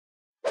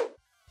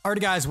Alright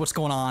guys, what's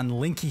going on?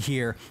 Linky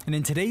here, and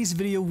in today's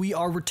video we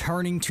are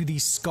returning to the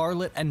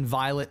Scarlet and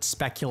Violet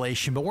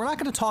speculation, but we're not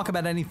going to talk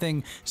about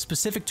anything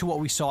specific to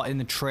what we saw in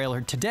the trailer.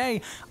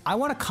 Today, I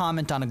want to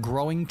comment on a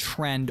growing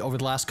trend over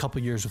the last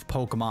couple years with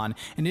Pokemon,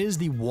 and it is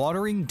the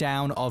watering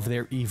down of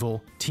their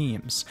evil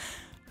teams.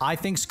 I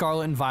think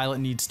Scarlet and Violet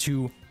needs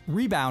to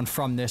rebound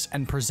from this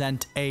and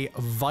present a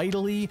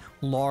vitally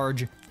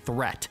large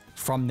threat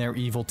from their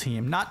evil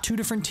team. Not two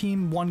different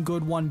teams, one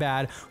good, one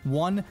bad,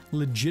 one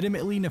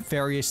legitimately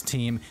nefarious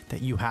team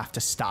that you have to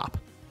stop.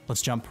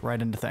 Let's jump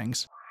right into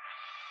things.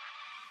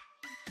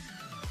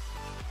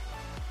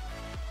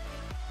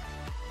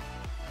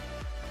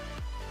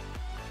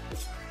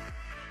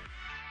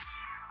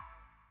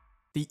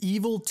 The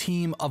evil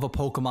team of a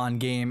Pokemon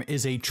game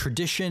is a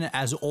tradition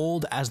as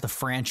old as the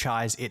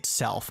franchise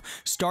itself.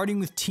 Starting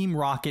with Team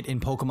Rocket in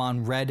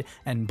Pokemon Red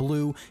and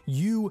Blue,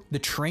 you, the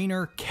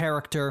trainer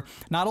character,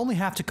 not only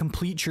have to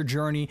complete your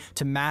journey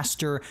to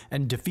master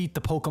and defeat the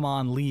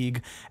Pokemon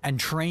League and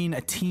train a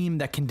team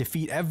that can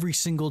defeat every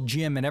single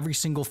gym and every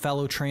single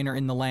fellow trainer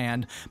in the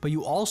land, but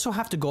you also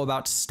have to go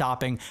about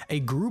stopping a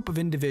group of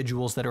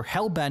individuals that are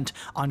hell-bent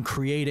on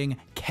creating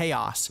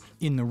chaos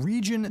in the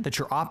region that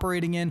you're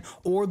operating in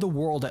or the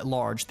world at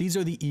large. These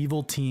are the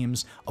evil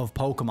teams of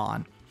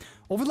Pokemon.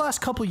 Over the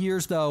last couple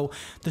years, though,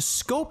 the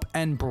scope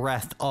and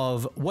breadth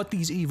of what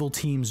these evil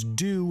teams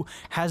do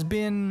has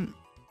been,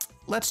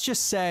 let's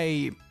just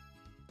say,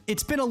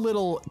 it's been a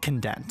little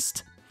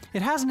condensed.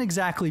 It hasn't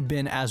exactly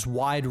been as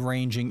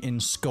wide-ranging in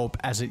scope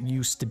as it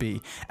used to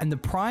be, and the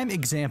prime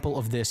example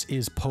of this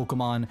is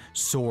Pokemon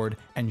Sword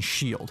and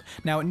Shield.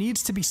 Now, it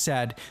needs to be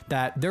said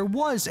that there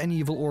was an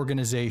evil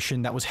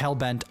organization that was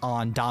hell-bent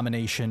on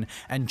domination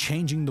and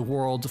changing the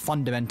world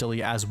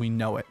fundamentally as we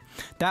know it.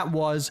 That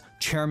was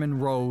Chairman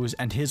Rose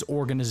and his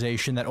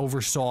organization that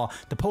oversaw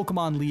the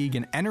Pokemon League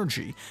and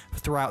energy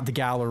throughout the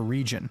Galar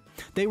region.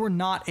 They were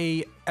not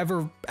a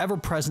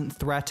ever-present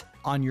threat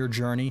on your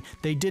journey.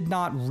 They did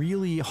not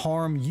really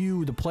harm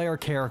you, the player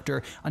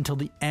character, until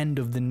the end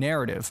of the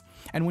narrative.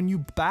 And when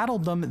you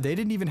battled them, they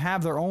didn't even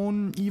have their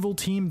own evil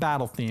team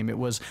battle theme. It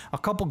was a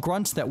couple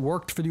grunts that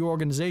worked for the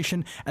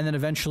organization, and then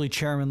eventually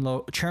Chairman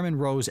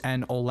Rose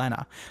and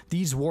Olena.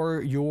 These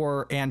were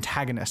your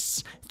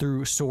antagonists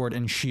through Sword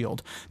and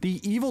Shield. The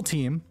evil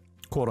team,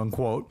 quote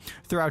unquote,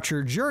 throughout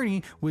your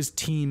journey was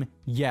Team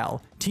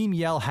Yell. Team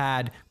Yell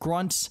had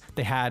grunts,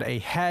 they had a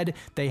head,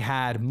 they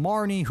had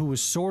Marnie, who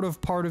was sort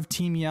of part of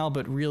Team Yell,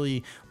 but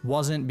really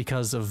wasn't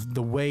because of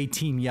the way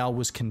Team Yell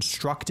was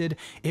constructed.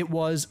 It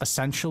was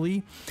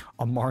essentially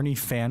a Marnie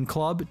fan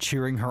club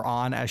cheering her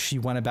on as she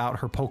went about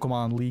her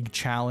Pokemon League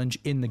challenge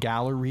in the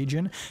Galar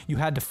region. You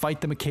had to fight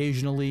them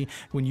occasionally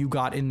when you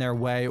got in their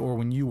way or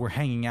when you were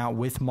hanging out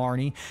with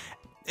Marnie.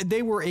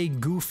 They were a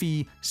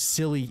goofy,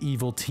 silly,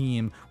 evil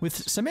team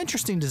with some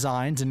interesting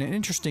designs and an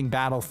interesting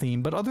battle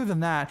theme, but other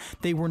than that,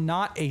 they were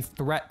not a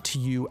threat to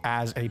you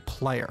as a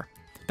player.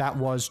 That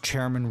was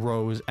Chairman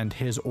Rose and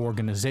his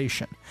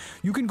organization.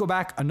 You can go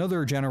back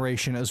another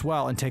generation as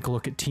well and take a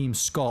look at Team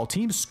Skull.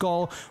 Team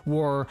Skull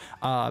were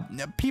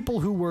people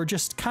who were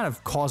just kind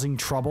of causing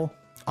trouble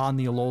on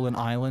the Alolan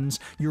Islands.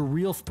 Your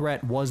real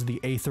threat was the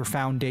Aether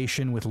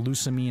Foundation with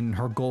Lusamine and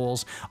her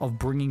goals of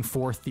bringing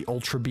forth the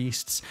Ultra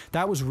Beasts.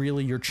 That was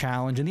really your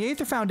challenge, and the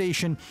Aether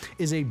Foundation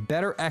is a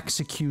better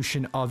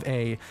execution of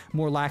a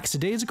more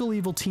lackadaisical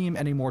evil team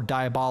and a more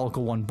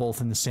diabolical one,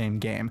 both in the same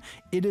game.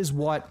 It is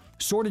what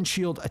Sword and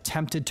Shield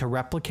attempted to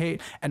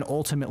replicate and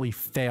ultimately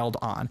failed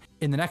on.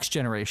 In the next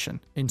generation,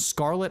 in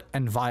Scarlet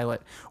and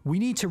Violet, we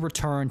need to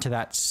return to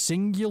that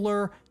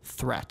singular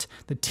threat,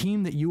 the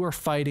team that you are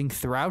fighting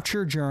throughout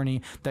your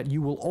journey that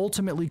you will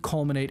ultimately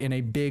culminate in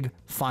a big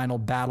final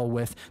battle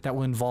with that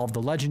will involve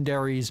the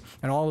legendaries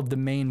and all of the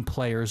main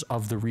players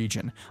of the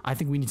region. I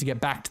think we need to get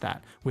back to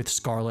that with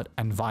Scarlet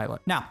and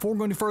Violet. Now, before we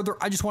go any further,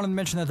 I just wanted to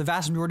mention that the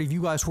vast majority of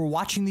you guys who are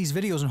watching these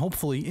videos and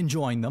hopefully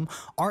enjoying them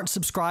aren't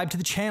subscribed to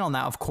the channel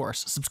now, of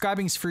course.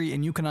 Subscribing is free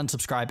and you can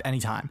unsubscribe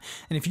anytime.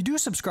 And if you do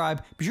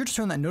subscribe, be sure to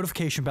turn that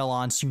notification bell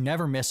on so you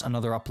never miss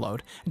another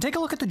upload. And take a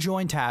look at the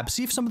join tab,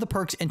 see if some of the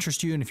perks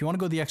interest you, and if you want to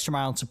go the extra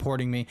mile in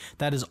supporting me,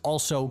 that is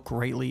also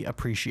greatly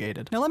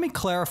appreciated. Now let me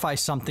clarify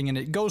something, and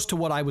it goes to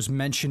what I was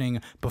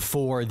mentioning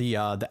before the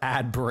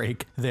ad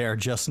break there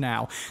just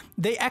now.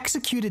 They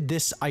executed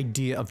this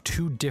idea of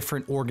two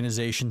different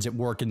organizations at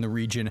work in the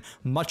region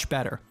much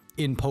better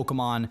in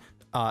Pokemon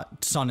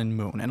Sun and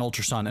Moon, and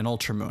Ultra Sun and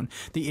Ultra Moon.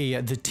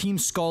 The Team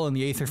Skull and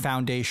the Aether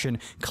Foundation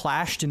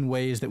clashed in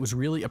ways that was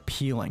really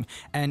appealing.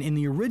 And in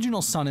the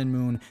original Sun and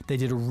Moon, they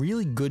did a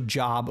really good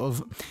job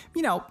of,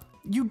 you know,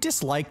 you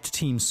disliked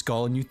Team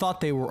Skull and you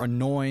thought they were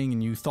annoying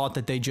and you thought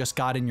that they just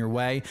got in your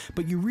way,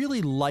 but you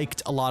really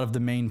liked a lot of the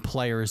main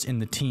players in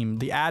the team.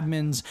 The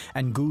admins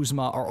and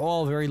Guzma are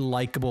all very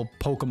likable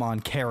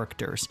Pokemon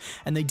characters,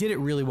 and they did it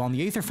really well. In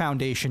the Aether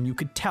Foundation, you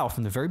could tell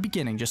from the very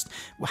beginning just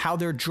how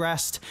they're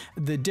dressed,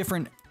 the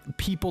different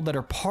people that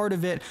are part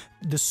of it,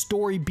 the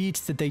story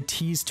beats that they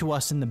tease to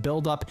us in the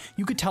build-up,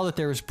 you could tell that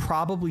there is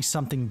probably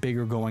something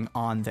bigger going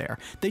on there.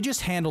 They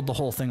just handled the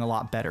whole thing a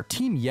lot better.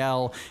 Team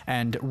Yell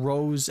and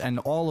Rose and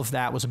all of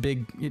that was a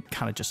big,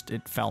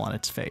 it fell on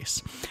its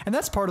face. And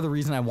that's part of the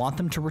reason I want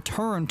them to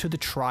return to the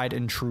tried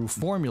and true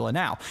formula.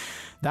 Now,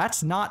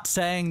 that's not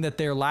saying that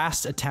their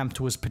last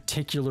attempt was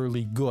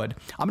particularly good.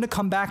 I'm going to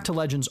come back to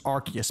Legends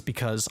Arceus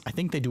because I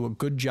think they do a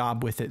good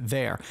job with it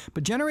there.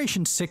 But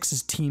Generation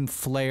 6's Team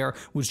Flare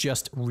was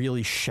just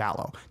really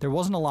shallow. There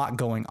wasn't a lot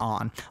going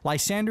on.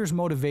 Lysander's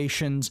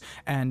motivations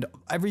and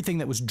everything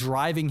that was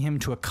driving him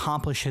to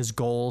accomplish his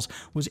goals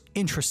was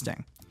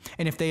interesting.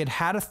 And if they had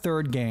had a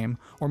third game,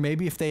 or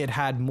maybe if they had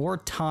had more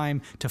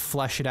time to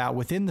flesh it out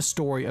within the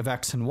story of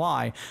X and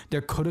Y,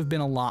 there could have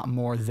been a lot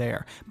more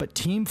there. But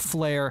Team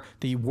Flare,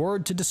 the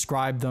word to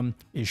describe them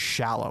is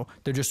shallow.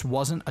 There just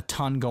wasn't a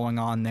ton going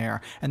on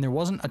there, and there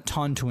wasn't a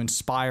ton to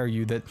inspire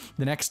you that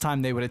the next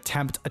time they would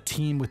attempt a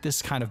team with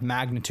this kind of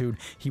magnitude,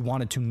 he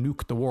wanted to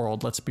nuke the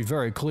world, let's be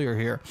very clear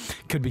here,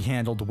 could be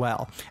handled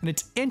well. And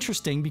it's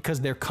interesting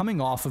because they're coming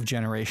off of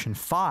Generation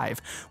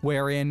 5,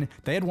 wherein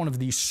they had one of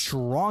the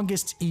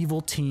strongest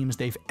evil teams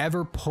they've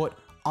ever put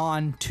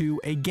onto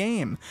a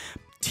game.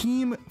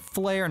 Team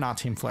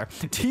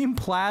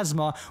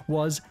Plasma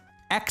was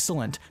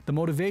excellent. The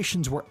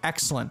motivations were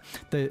excellent.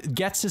 The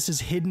Ghetsis'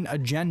 hidden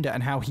agenda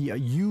and how he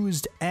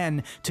used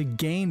N to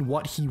gain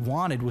what he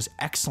wanted was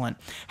excellent.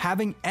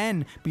 Having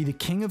N be the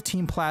king of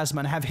Team Plasma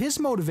and have his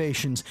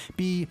motivations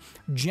be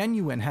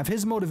genuine, have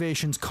his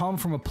motivations come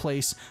from a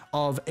place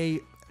of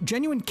a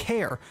genuine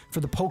care for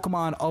the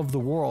Pokemon of the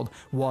world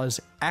was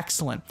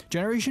excellent.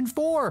 Generation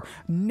 4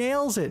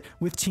 nails it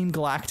with Team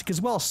Galactic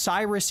as well.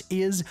 Cyrus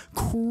is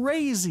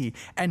crazy,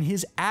 and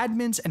his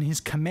admins and his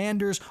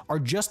commanders are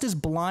just as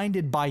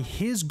blinded by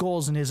his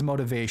goals and his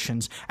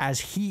motivations as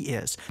he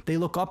is. They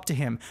look up to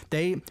him.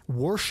 They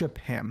worship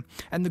him.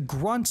 And the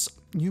grunts,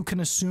 you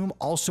can assume,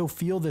 also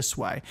feel this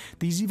way.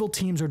 These evil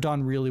teams are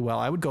done really well.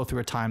 I would go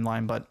through a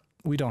timeline, but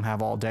we don't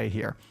have all day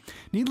here.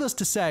 Needless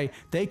to say,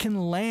 they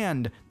can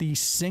land the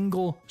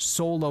single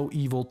solo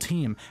evil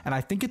team, and I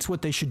think it's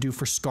what they should do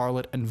for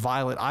Scarlet and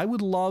Violet. I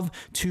would love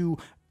to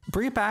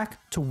bring it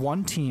back to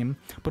one team,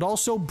 but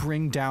also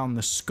bring down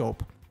the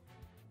scope.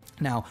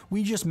 Now,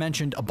 we just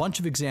mentioned a bunch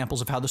of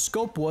examples of how the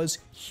scope was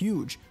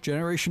huge.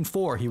 Generation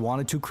 4, he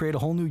wanted to create a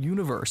whole new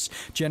universe.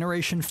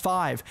 Generation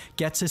 5,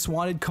 Ghetsis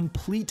wanted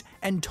complete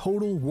and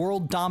total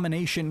world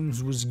domination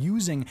and was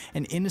using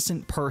an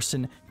innocent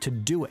person to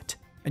do it,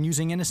 and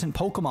using innocent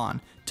Pokemon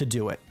to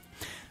do it.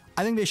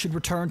 I think they should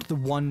return to the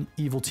one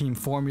evil team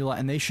formula,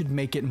 and they should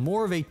make it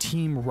more of a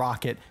Team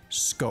Rocket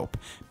scope.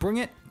 Bring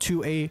it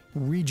to a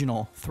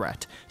regional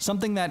threat,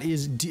 something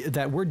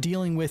that we're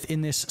dealing with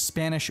in this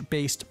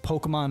Spanish-based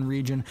Pokemon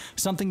region,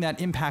 something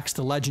that impacts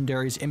the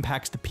legendaries,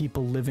 impacts the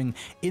people living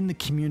in the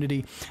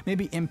community,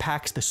 maybe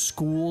impacts the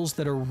schools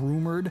that are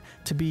rumored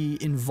to be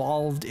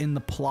involved in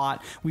the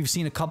plot. We've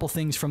seen a couple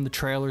things from the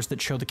trailers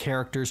that show the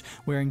characters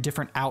wearing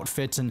different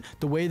outfits, and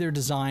the way they're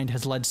designed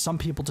has led some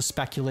people to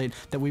speculate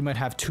that we might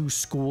have two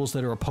schools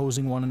that are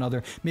opposing one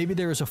another. Maybe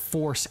there is a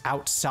force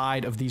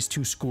outside of these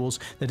two schools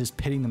that is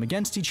pitting them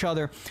against each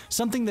other.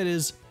 Something that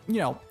is, you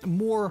know,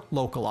 more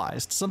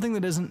localized, something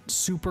that isn't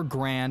super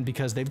grand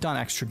because they've done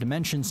extra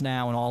dimensions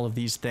now and all of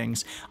these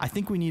things. I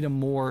think we need a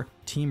more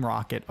Team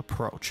Rocket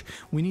approach.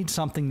 We need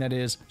something that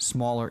is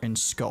smaller in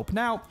scope.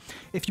 Now,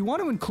 if you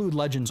want to include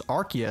Legends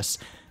Arceus,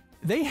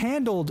 they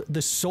handled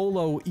the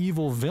solo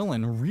evil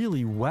villain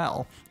really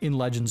well in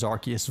Legends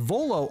Arceus.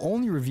 Volo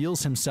only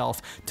reveals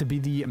himself to be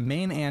the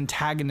main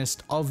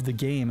antagonist of the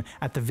game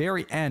at the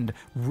very end,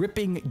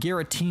 ripping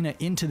Giratina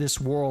into this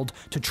world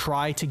to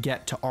try to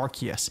get to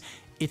Arceus.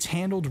 It's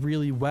handled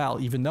really well,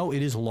 even though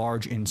it is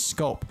large in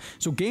scope.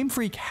 So Game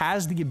Freak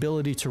has the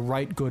ability to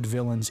write good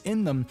villains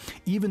in them,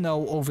 even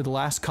though over the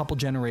last couple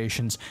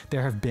generations,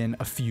 there have been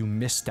a few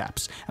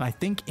missteps. And I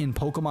think in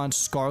Pokemon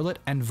Scarlet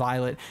and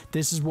Violet,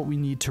 this is what we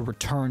need to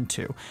return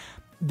to.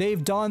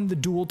 They've done the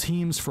dual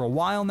teams for a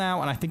while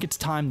now, and I think it's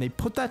time they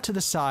put that to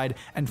the side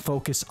and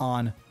focus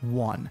on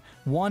one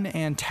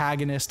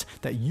antagonist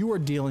that you are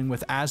dealing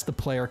with as the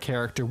player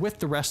character with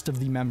the rest of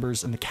the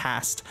members and the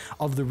cast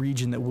of the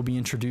region that we'll be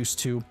introduced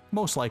to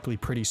most likely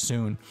pretty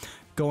soon,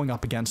 going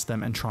up against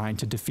them and trying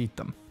to defeat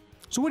them.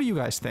 So what do you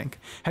guys think?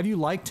 Have you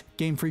liked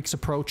Game Freak's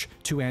approach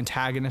to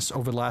antagonists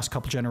over the last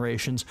couple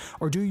generations,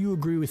 or do you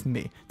agree with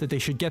me that they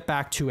should get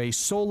back to a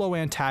solo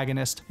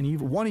antagonist,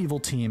 one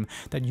evil team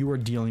that you are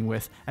dealing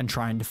with and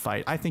trying to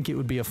fight? I think it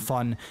would be a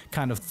fun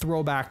kind of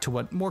throwback to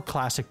what more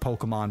classic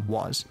Pokemon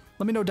was.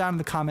 Let me know down in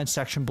the comments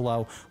section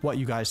below what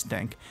you guys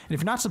think. And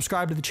if you're not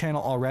subscribed to the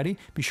channel already,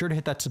 be sure to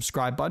hit that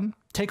subscribe button.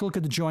 Take a look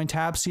at the join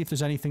tab, see if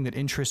there's anything that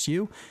interests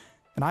you.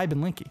 And I've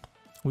been Linky.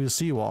 We will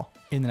see you all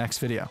in the next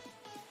video.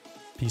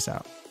 Peace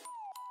out.